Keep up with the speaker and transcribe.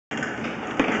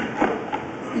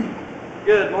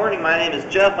Good morning, my name is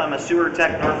Jeff. I'm a sewer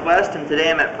tech Northwest, and today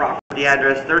I'm at property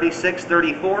address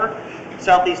 3634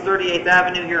 Southeast 38th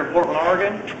Avenue here in Portland,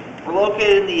 Oregon. We're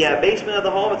located in the basement of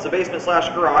the home. It's a basement slash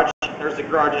garage. There's the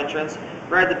garage entrance.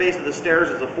 Right at the base of the stairs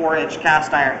is a 4-inch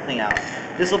cast iron cleanout.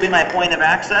 This will be my point of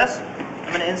access. I'm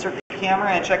going to insert the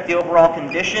camera and check the overall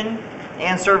condition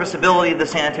and serviceability of the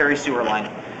sanitary sewer line.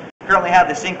 Currently have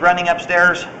the sink running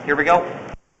upstairs. Here we go.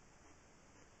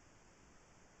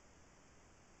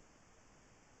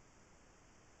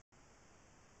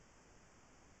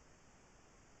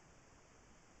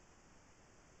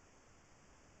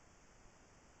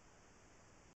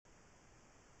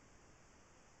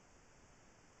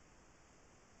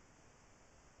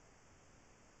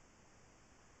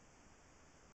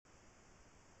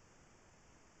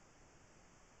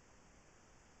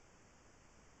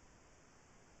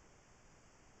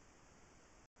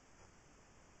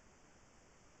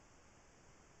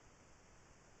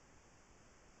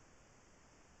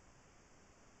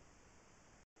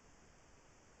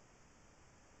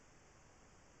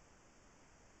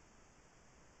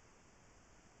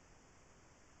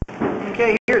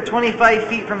 Okay, here at 25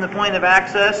 feet from the point of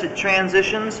access, it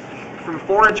transitions from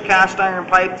 4-inch cast iron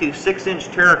pipe to 6-inch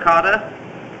terracotta.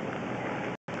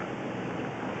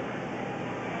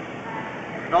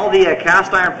 And all the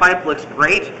cast iron pipe looks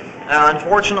great.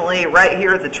 Unfortunately, right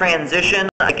here at the transition,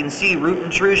 I can see root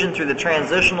intrusion through the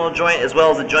transitional joint as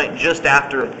well as the joint just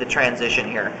after the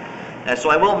transition here. So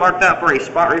I will mark that for a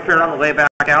spot repair on the way back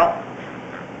out.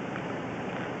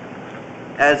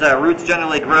 As roots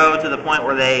generally grow to the point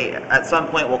where they, at some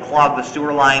point, will clog the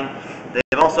sewer line.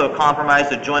 They've also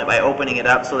compromised the joint by opening it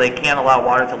up so they can't allow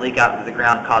water to leak out into the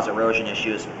ground and cause erosion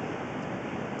issues.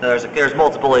 So there's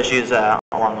multiple issues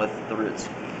along with the roots,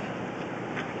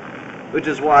 which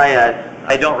is why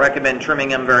I don't recommend trimming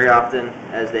them very often,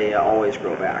 as they always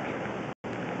grow back.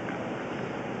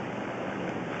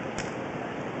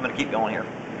 I'm going to keep going here.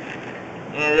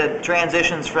 And it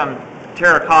transitions from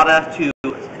terracotta to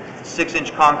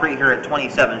 6-inch concrete here at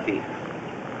 27 feet.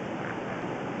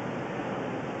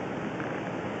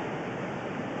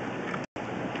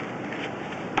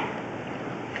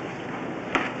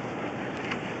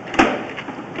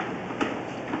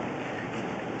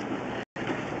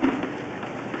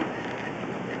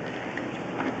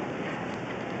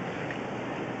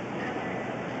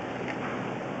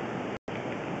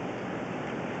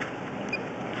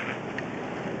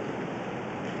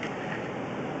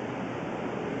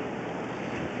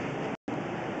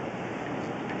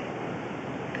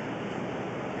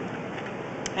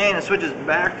 And it switches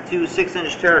back to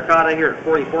 6-inch terracotta here at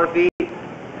 44 feet.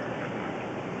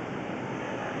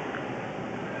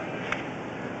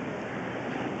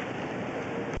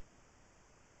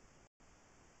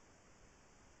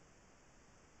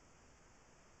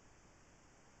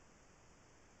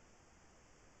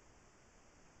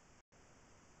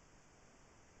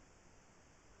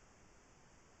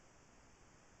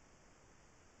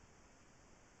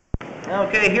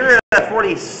 Okay, here at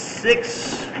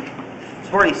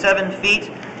 47 feet.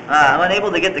 I'm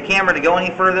unable to get the camera to go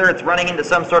any further. It's running into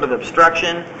some sort of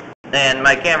obstruction, and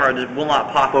my camera just will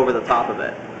not pop over the top of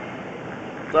it.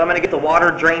 So I'm going to get the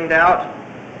water drained out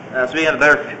so we have a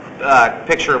better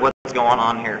picture of what's going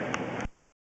on here.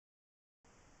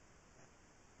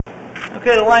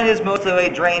 Okay, the line is most of the way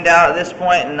drained out at this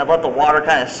point, and I've let the water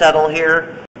kind of settle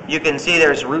here. You can see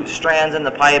there's root strands in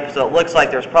the pipe, so it looks like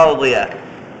there's probably a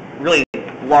really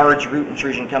large root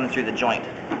intrusion coming through the joint.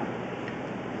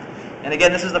 And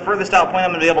again, this is the furthest out point I'm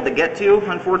going to be able to get to,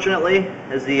 unfortunately,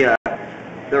 as the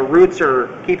roots are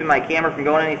keeping my camera from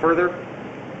going any further.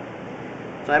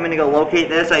 So I'm going to go locate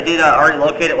this. I did already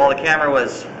locate it while the camera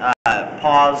was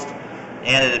paused,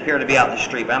 and it appeared to be out in the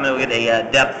street. But I'm going to get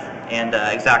a depth and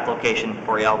exact location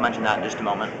for you. I'll mention that in just a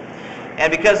moment. And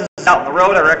because this is out in the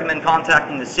road, I recommend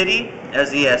contacting the city,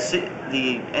 as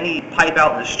any pipe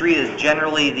out in the street is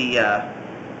generally the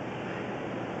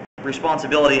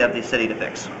responsibility of the city to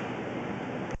fix.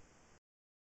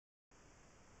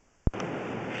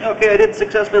 Okay, I did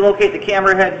successfully locate the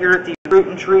camera head here at the root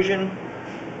intrusion.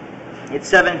 It's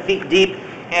 7 feet deep,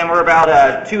 and we're about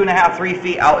 2.5, 3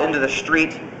 feet out into the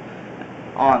street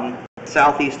on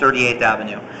Southeast 38th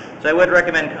Avenue. So I would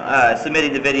recommend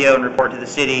submitting the video and report to the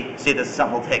city, see if this is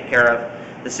something we'll take care of.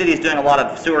 The city is doing a lot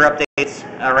of sewer updates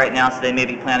right now, so they may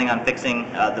be planning on fixing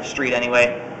the street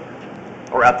anyway,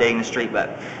 or updating the street, but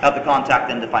I'll have to contact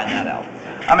them to find that out.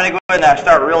 I'm going to go ahead and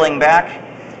start reeling back.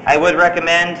 I would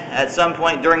recommend at some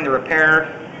point during the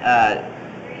repair, and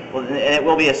it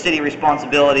will be a city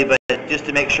responsibility, but just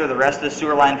to make sure the rest of the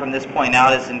sewer line from this point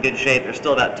out is in good shape, there's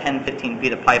still about 10-15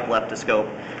 feet of pipe left to scope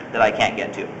that I can't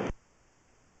get to.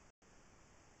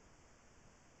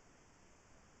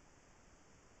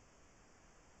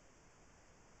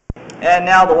 And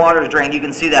now the water is drained. You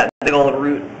can see that big old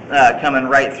root coming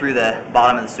right through the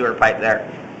bottom of the sewer pipe there.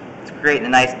 It's creating a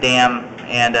nice dam,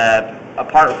 and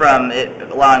apart from it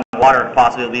allowing water to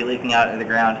possibly be leaking out into the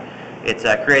ground, it's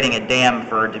creating a dam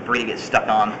for debris to get stuck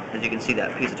on, as you can see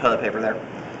that piece of toilet paper there.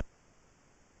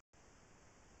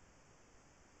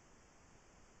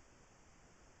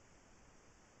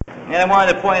 And I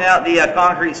wanted to point out the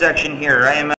concrete section here.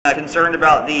 I am concerned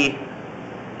about the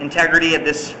integrity of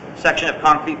this section of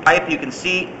concrete pipe. You can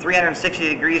see 360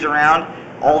 degrees around,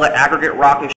 all the aggregate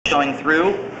rock is showing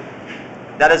through.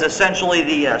 That is essentially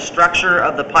the structure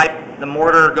of the pipe. The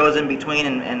mortar goes in between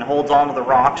and holds onto the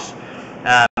rocks.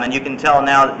 And you can tell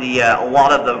now that a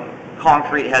lot of the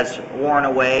concrete has worn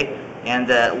away, and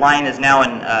the line is now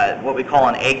in what we call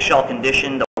an eggshell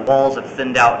condition. The walls have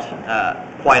thinned out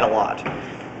quite a lot.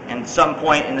 And at some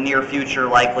point in the near future,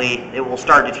 likely, it will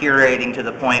start deteriorating to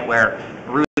the point where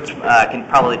roots can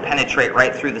probably penetrate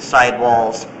right through the side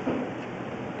walls,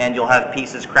 and you'll have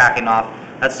pieces cracking off.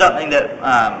 That's something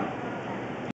that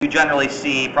you generally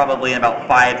see probably in about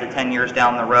 5 to 10 years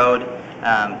down the road.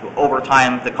 Over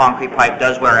time, the concrete pipe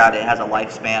does wear out. It has a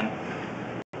lifespan.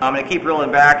 I'm going to keep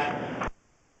reeling back.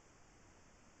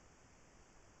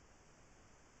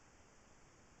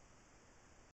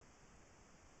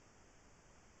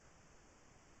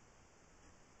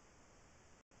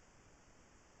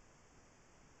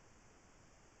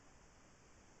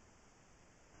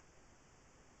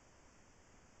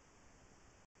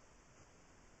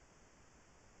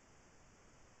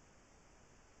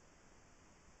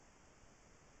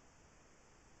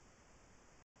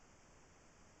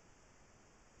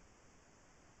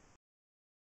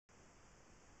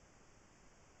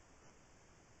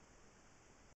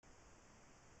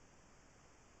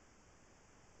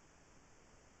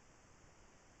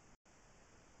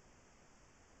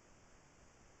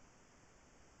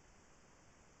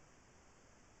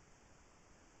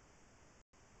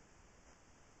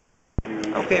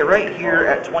 Okay, right here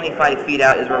at 25 feet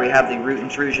out is where we have the root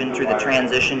intrusion through the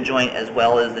transition joint as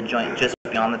well as the joint just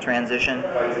beyond the transition.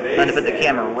 I'm going to put the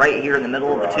camera right here in the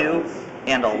middle of the two,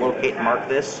 and I'll locate and mark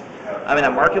this. I'm going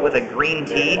to mark it with a green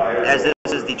T, as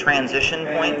this is the transition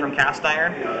point from cast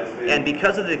iron. And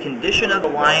because of the condition of the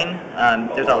line,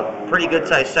 there's a pretty good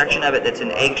sized section of it that's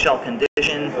in eggshell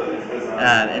condition,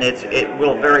 and it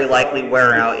will very likely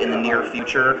wear out in the near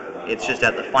future. It's just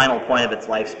at the final point of its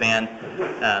lifespan.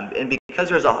 And because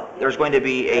there's going to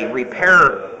be a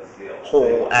repair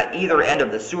hole at either end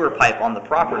of the sewer pipe on the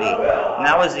property,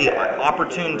 now is the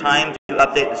opportune time to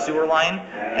update the sewer line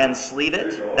and sleeve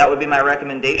it. That would be my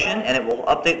recommendation, and it will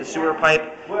update the sewer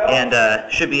pipe,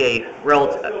 and should be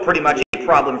a pretty much a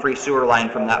problem-free sewer line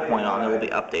from that point on. It will be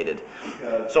updated.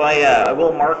 So I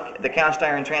will mark the cast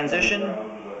iron transition,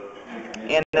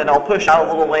 and then I'll push out a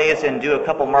little ways and do a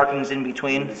couple markings in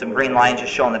between, some green lines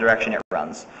just showing the direction it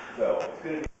runs.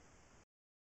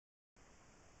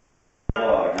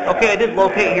 Okay, I did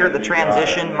locate here the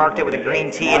transition, marked it with a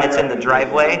green T, and it's in the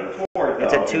driveway.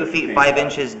 It's at 2 feet 5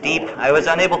 inches deep. I was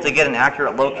unable to get an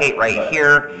accurate locate right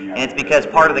here, and it's because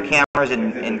part of the camera is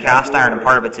in cast iron and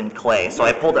part of it's in clay. So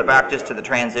I pulled it back just to the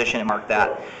transition and marked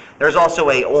that. There's also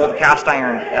a old cast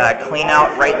iron clean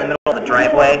out right in the middle of the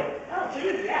driveway,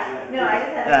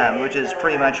 which is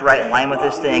pretty much right in line with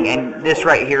this thing, and this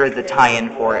right here is the tie-in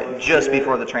for it, just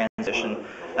before the transition.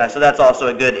 So that's also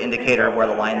a good indicator of where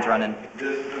the line's running.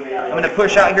 I'm going to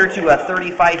push out here to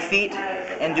 35 feet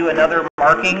and do another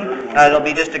marking. It'll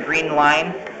be just a green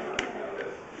line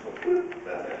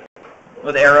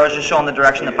with arrows just showing the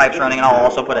direction the pipe's running, and I'll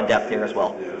also put a depth here as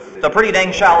well. So pretty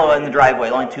dang shallow in the driveway,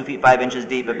 only 2 feet 5 inches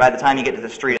deep, but by the time you get to the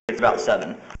street, it's about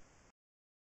 7.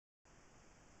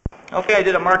 Okay, I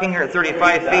did a marking here at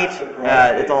 35 feet.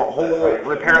 It's a whole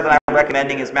repair that I'm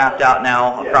recommending is mapped out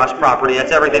now across property.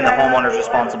 That's everything the homeowner's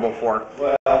responsible for.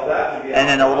 And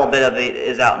then a little bit of it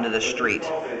is out into the street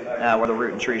where the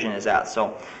root intrusion is at.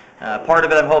 So part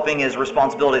of it I'm hoping is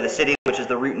responsibility of the city, which is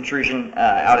the root intrusion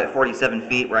out at 47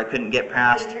 feet where I couldn't get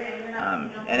past.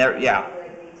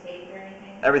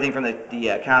 Everything from the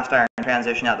cast iron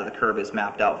transition out to the curb is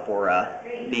mapped out for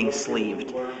being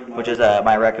sleeved, which is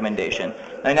my recommendation.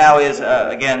 And now is,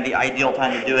 again, the ideal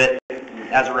time to do it,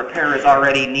 as a repair is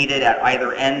already needed at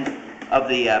either end of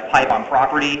the pipe on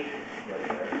property.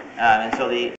 And so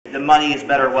the money is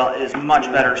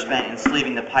much better spent in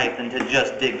sleeving the pipe than to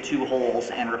just dig 2 holes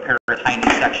and repair a tiny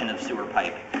section of sewer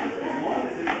pipe. I'm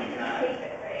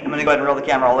going to go ahead and roll the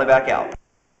camera all the way back out.